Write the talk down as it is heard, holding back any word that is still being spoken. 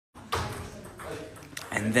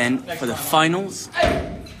And then for the finals,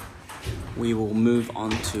 we will move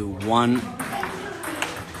on to one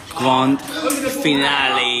grand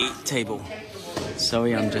finale table.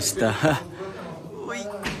 Sorry, I'm just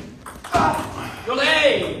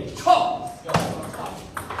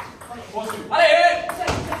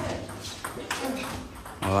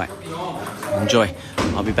Alright, enjoy.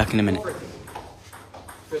 I'll be back in a minute.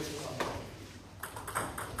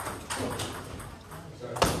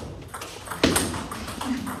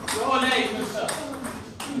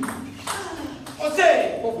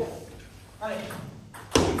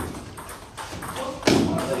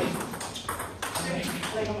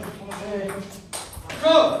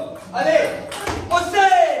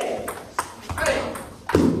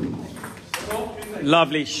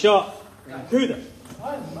 Lovely shot. Good.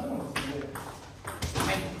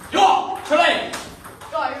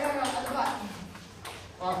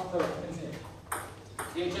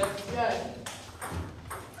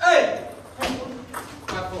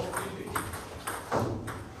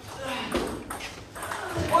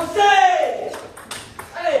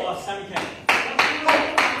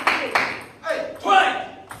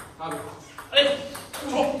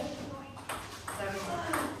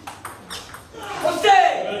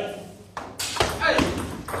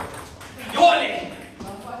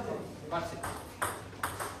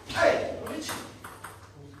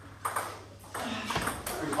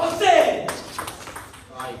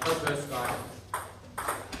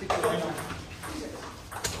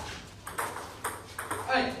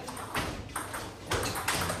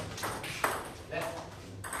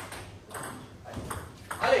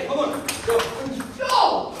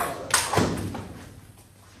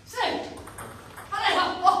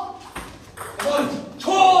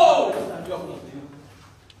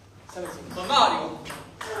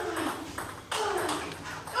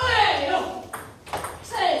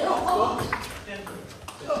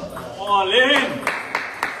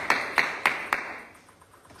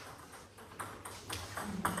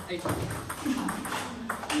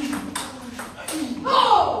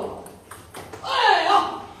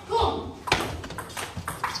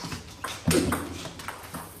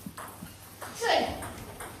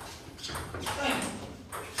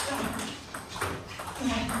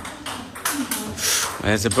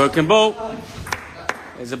 There's a broken ball.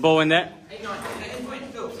 There's a ball in there.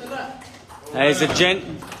 There's a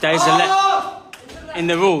there's a in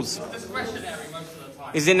the rules. Discretionary most of the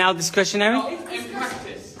time. Is it now discretionary? No,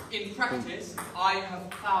 in practice, I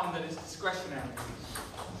have found that it's discretionary.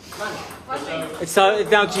 It's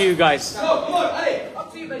down to you guys. No, come on, hey,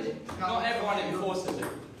 up to you, Benji. Not everyone enforces it.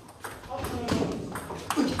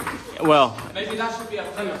 Well, maybe that should be a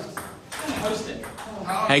post. Post it.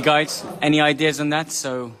 Hey guys, any ideas on that?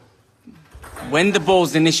 So, when the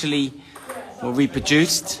balls initially were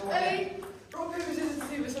reproduced,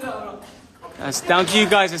 that's down to you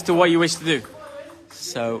guys as to what you wish to do.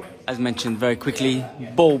 So, as mentioned very quickly,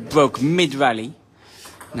 ball broke mid-rally.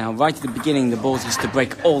 Now, right at the beginning, the balls used to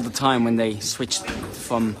break all the time when they switched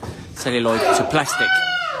from celluloid to plastic.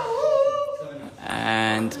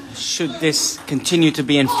 And should this continue to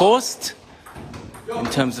be enforced, in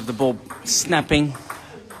terms of the ball snapping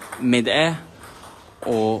mid-air,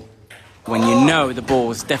 or when you know the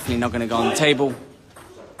ball is definitely not going to go on the table,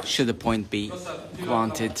 should the point be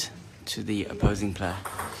granted to the opposing player?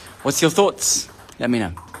 What's your thoughts? Let me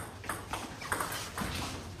know.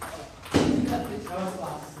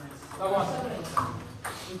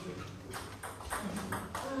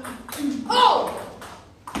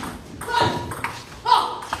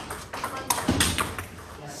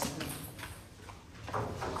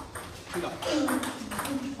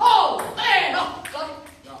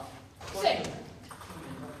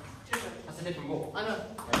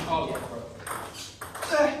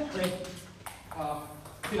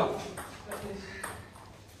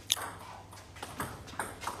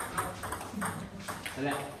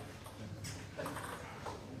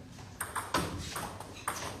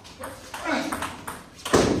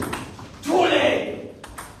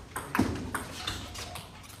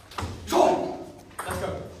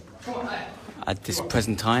 At this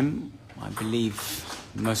present time, I believe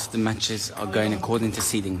most of the matches are going according to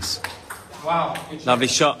seedings. Wow. Lovely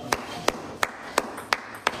shot.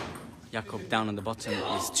 Jakob down on the bottom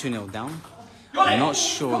is 2-0 down. I'm not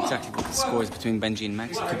sure exactly what the score is between Benji and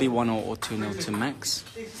Max. It could be 1-0 or 2-0 to Max.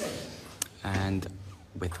 And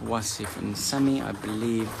with Wasif and Sami, I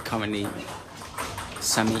believe currently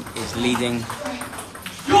Sami is leading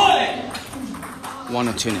 1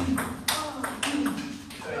 or 2-0.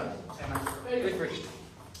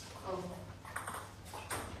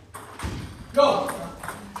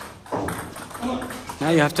 Now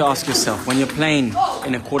you have to ask yourself, when you're playing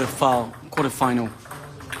in a quarterfinal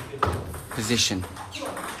position,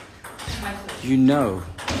 you know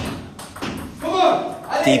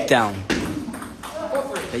deep down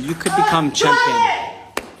that you could become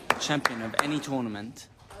champion of any tournament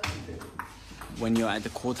when you're at the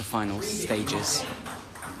quarterfinal stages.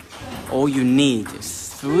 All you need is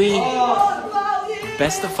 3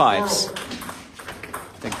 best of 5s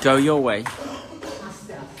that go your way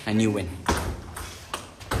and you win.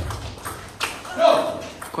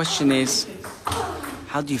 The question is,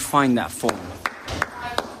 how do you find that form?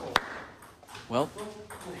 Well,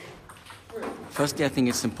 firstly, I think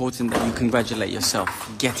it's important that you congratulate yourself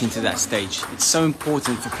getting to that stage. It's so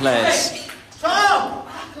important for players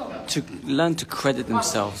to learn to credit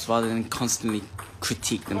themselves rather than constantly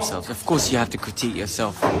critique themselves. Of course, you have to critique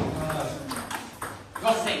yourself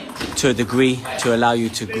to a degree to allow you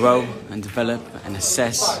to grow and develop and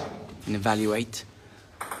assess and evaluate.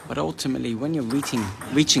 But ultimately, when you're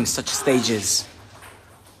reaching such stages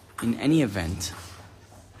in any event,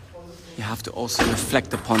 you have to also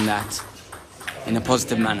reflect upon that in a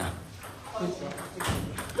positive manner.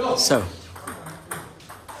 So,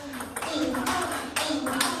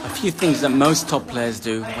 a few things that most top players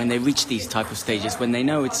do when they reach these type of stages, when they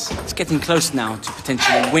know it's getting close now to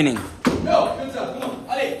potentially winning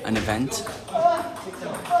an event,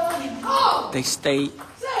 they stay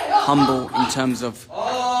humble in terms of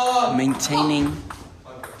maintaining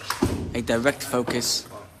a direct focus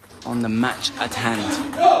on the match at hand.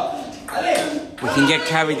 We can get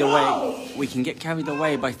carried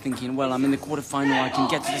away by thinking, well, I'm in the quarterfinal, I can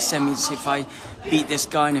get to the semis if I beat this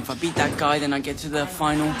guy, and if I beat that guy, then I get to the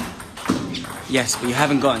final. Yes, but you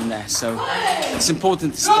haven't gotten there, so it's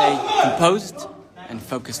important to stay composed and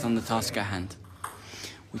focused on the task at hand,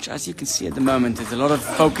 which, as you can see at the moment, is a lot of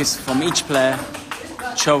focus from each player,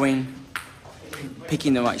 showing,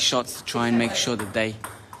 picking the right shots to try and make sure that they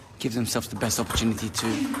give themselves the best opportunity to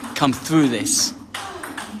come through this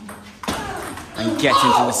and get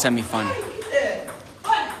into the semi-final.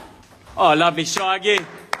 Oh, lovely shot, Aggie.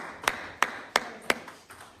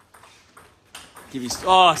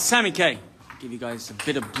 Sammy K. Give you guys a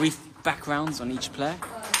bit of brief backgrounds on each player.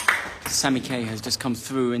 Sammy K has just come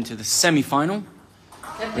through into the semi-final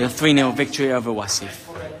with a 3-0 victory over Wasif.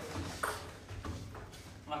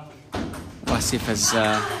 Wasif is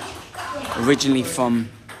originally from...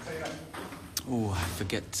 Oh, I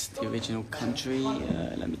forget the original country.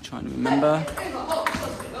 Let me try and remember.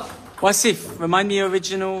 Wasif, remind me your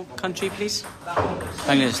original country, please.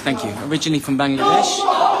 Bangladesh, thank you. Originally from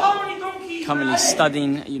Bangladesh. Currently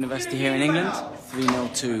studying at university here in England.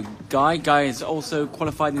 3-0 to Guy. Guy is also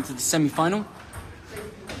qualified into the semi-final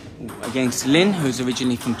against Lin, who's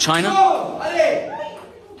originally from China.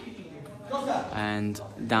 And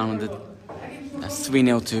down on the... That's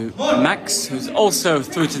 3-0 to Max, who's also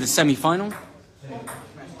through to the semi-final.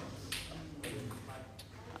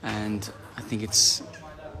 And I think it's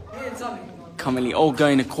currently all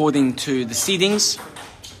going according to the seedings.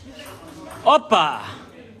 Oppa!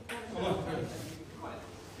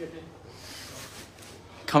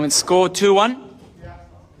 Current score 2-1.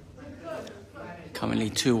 Currently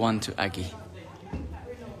 2-1 to Aggie.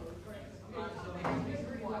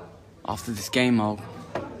 After this game, I'll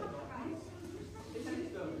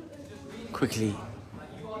quickly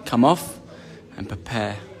come off and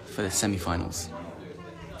prepare for the semi-finals.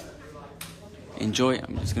 Enjoy.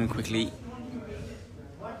 I'm just going to quickly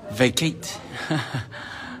vacate,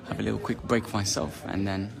 have a little quick break for myself, and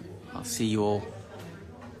then I'll see you all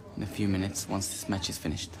in a few minutes once this match is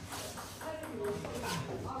finished.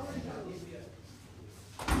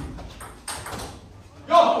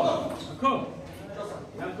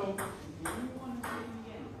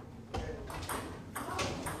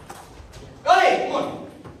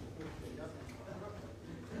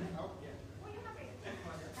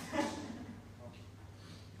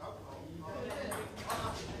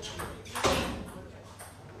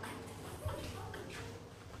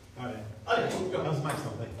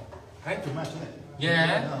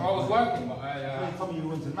 Yeah, I was working, but You told me you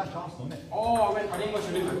went to the match Arsenal, didn't it? Oh, I didn't go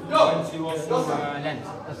to Liverpool. I went to Lens.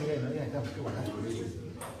 That's the game, yeah, that was good one. That's really good.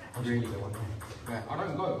 Really? Yeah, I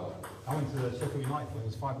don't go, but... I went to Sheffield United when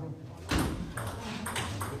it was 5-0.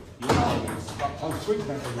 Oh, sweet,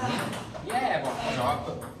 don't you? Yeah, but you know, I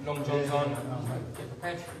put long johns on, get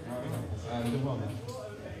prepared for it, you know. Doing well, man.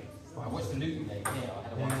 I watched the Luton game, yeah, I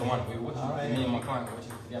had a one-to-one. We were watching, me and my client were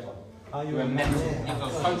watching it together. You We were mental. yeah. I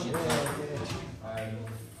was coaching,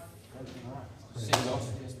 City lost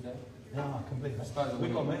yesterday. Yeah, completely.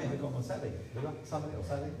 We've got them on Saturday. Sunday or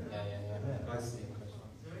Saturday? Yeah.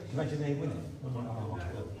 Imagine they win it.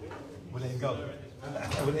 We'll let him go.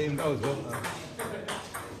 We'll let him go as well.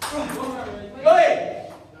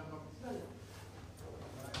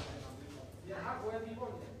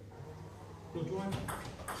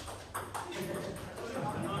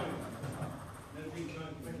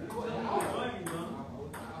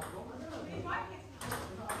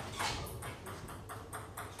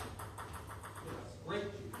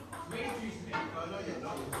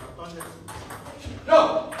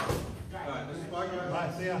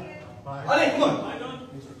 Bye, see ya. Bye. Allez, come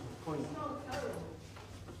on.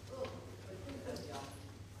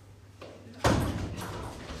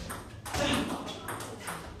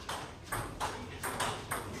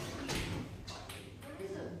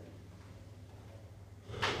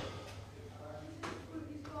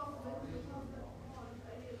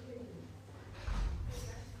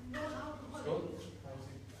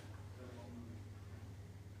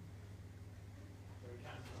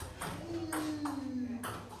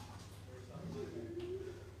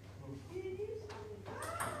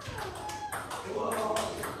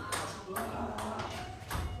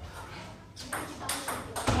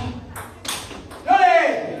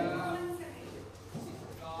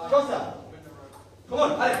 Come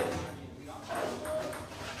on, allez.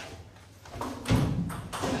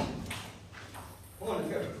 Come on, let's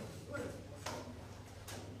go.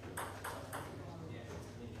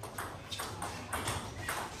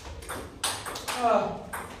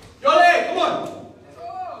 Yole, come on.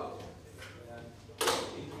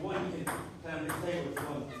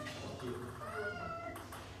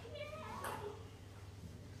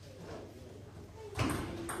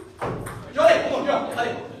 Yole, come on, go,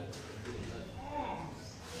 allez.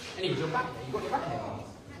 And your back, you got your back here.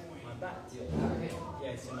 My back, yeah,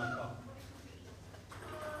 it's in my car.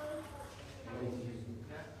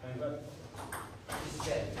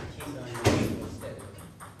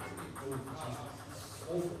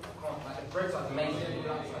 Like the bread's like amazing.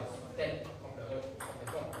 Dead.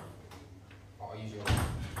 Oh, I'll use your.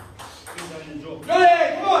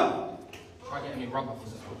 Yole, come on. Try getting me rubber for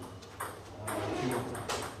this one.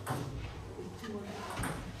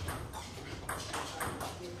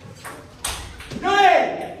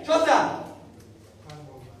 Yole, Jossa.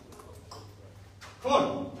 Come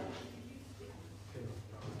on.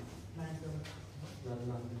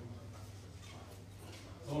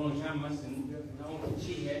 All on cameras and no one can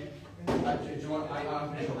cheat here. Do you want? I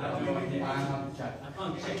have to chat. I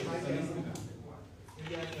can't check this on Instagram.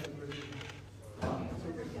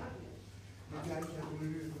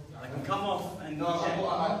 I can come off and No, check. let's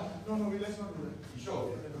not do that. You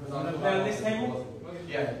sure? Wanna play on this table?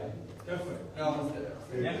 Yeah. Go for it. No,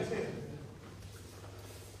 Yeah. Yourself.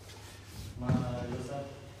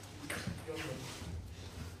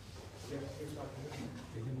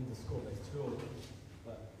 They didn't need the score, but it's 2-2.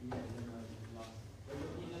 But yeah, last.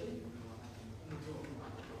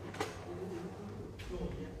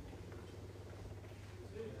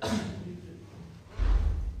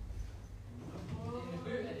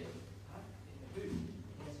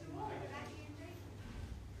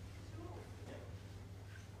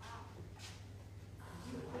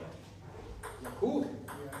 Cool.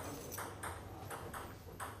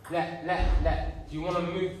 Let. Do you want to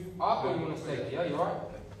move up or you want to stay there? Yeah, you alright?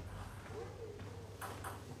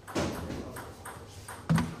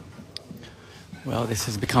 Well, this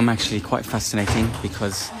has become actually quite fascinating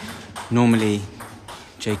because normally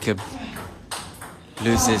Jacob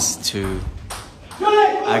loses to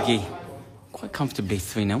Aggie quite comfortably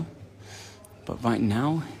 3-0. But right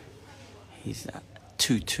now, he's at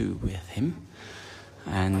 2-2 with him.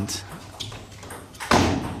 And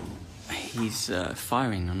he's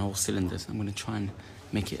firing on all cylinders. I'm going to try and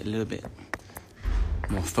make it a little bit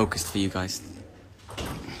more focused for you guys.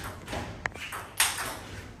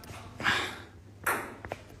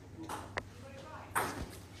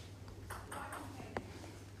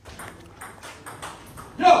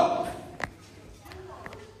 no.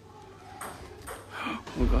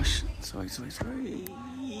 Oh gosh, sorry.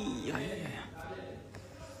 Yeah.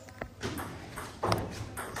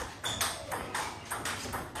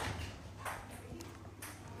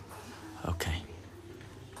 Okay.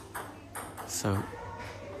 So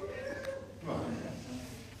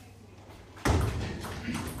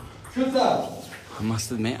Jossa. I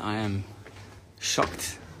must admit I am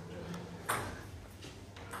shocked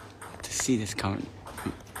to see this current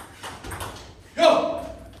Go.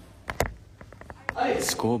 Allez.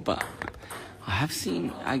 score, but I have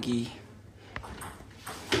seen Aggie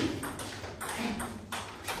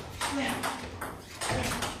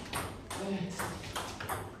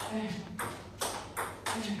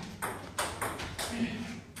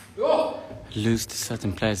lose to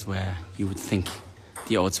certain players where you would think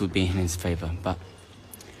the odds would be in his favour, but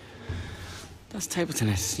That's table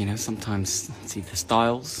tennis, you know, sometimes it's either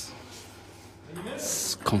styles,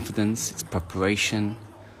 it's confidence, it's preparation.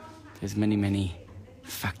 There's many, many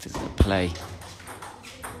factors at play.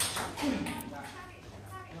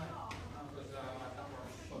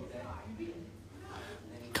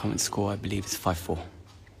 Current score, I believe, is 5-4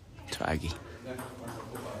 to Aggie.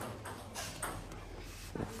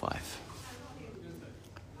 4-5.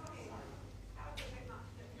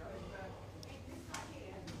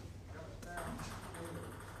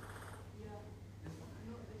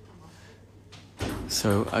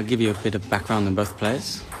 So I'll give you a bit of background on both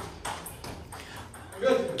players.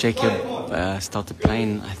 Jacob started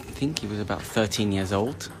playing, I think he was about 13 years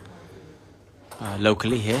old,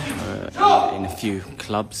 locally here, in a few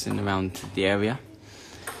clubs in around the area.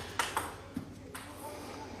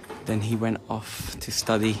 Then he went off to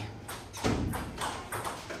study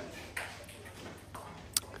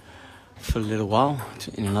for a little while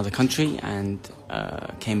in another country, and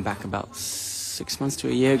came back about 6 months to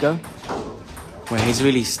a year ago, where he's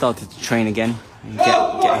really started to train again and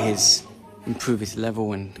improve his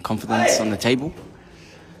level and confidence on the table.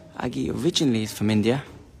 Aggie originally is from India,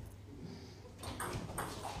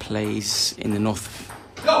 plays in the North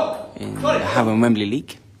in the Harrow and Wembley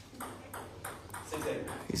League.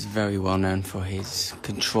 He's very well known for his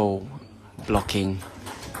control, blocking,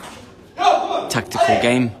 tactical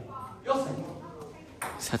game.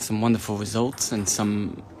 He's had some wonderful results and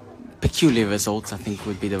some peculiar results, I think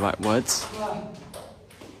would be the right words.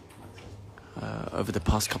 Over the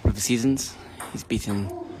past couple of seasons, he's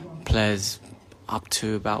beaten players up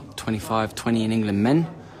to about 25-20 in England men,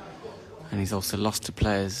 and he's also lost to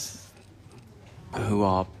players who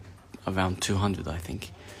are around 200, I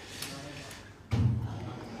think.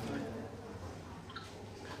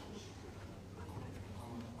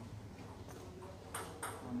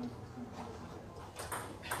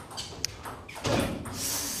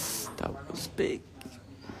 That was big.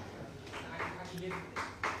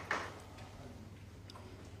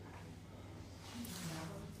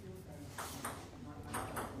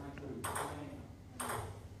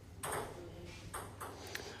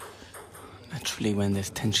 Naturally, when there's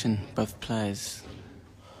tension, both players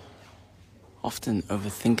often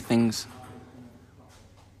overthink things.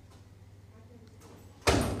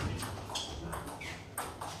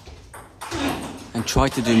 And try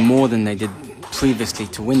to do more than they did previously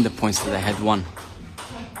to win the points that they had won.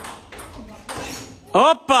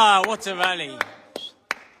 Oppa! What a rally!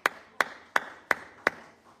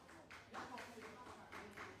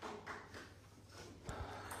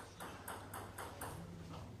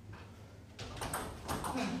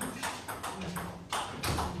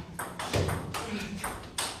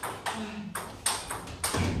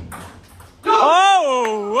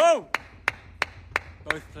 Oh! Whoa!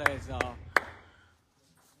 Both players are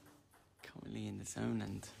currently in the zone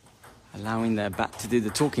and allowing their bat to do the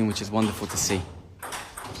talking, which is wonderful to see.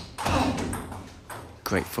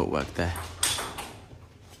 Great footwork there.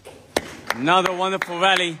 Another wonderful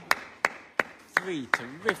rally. 3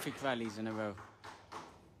 terrific rallies in a row.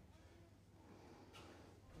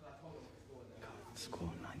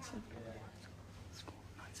 Score 9-7. Score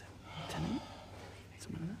 9-7. 10-8.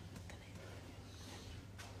 Something like that.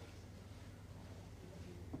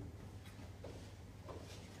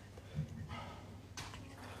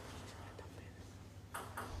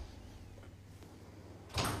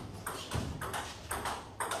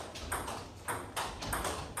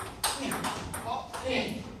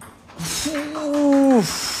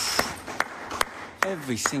 Oof.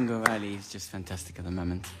 Every single rally is just fantastic at the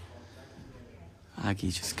moment.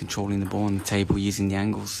 Aggie just controlling the ball on the table, using the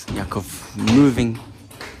angles. Yakov moving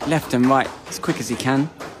left and right as quick as he can.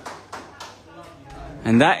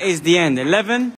 And that is the end. 11.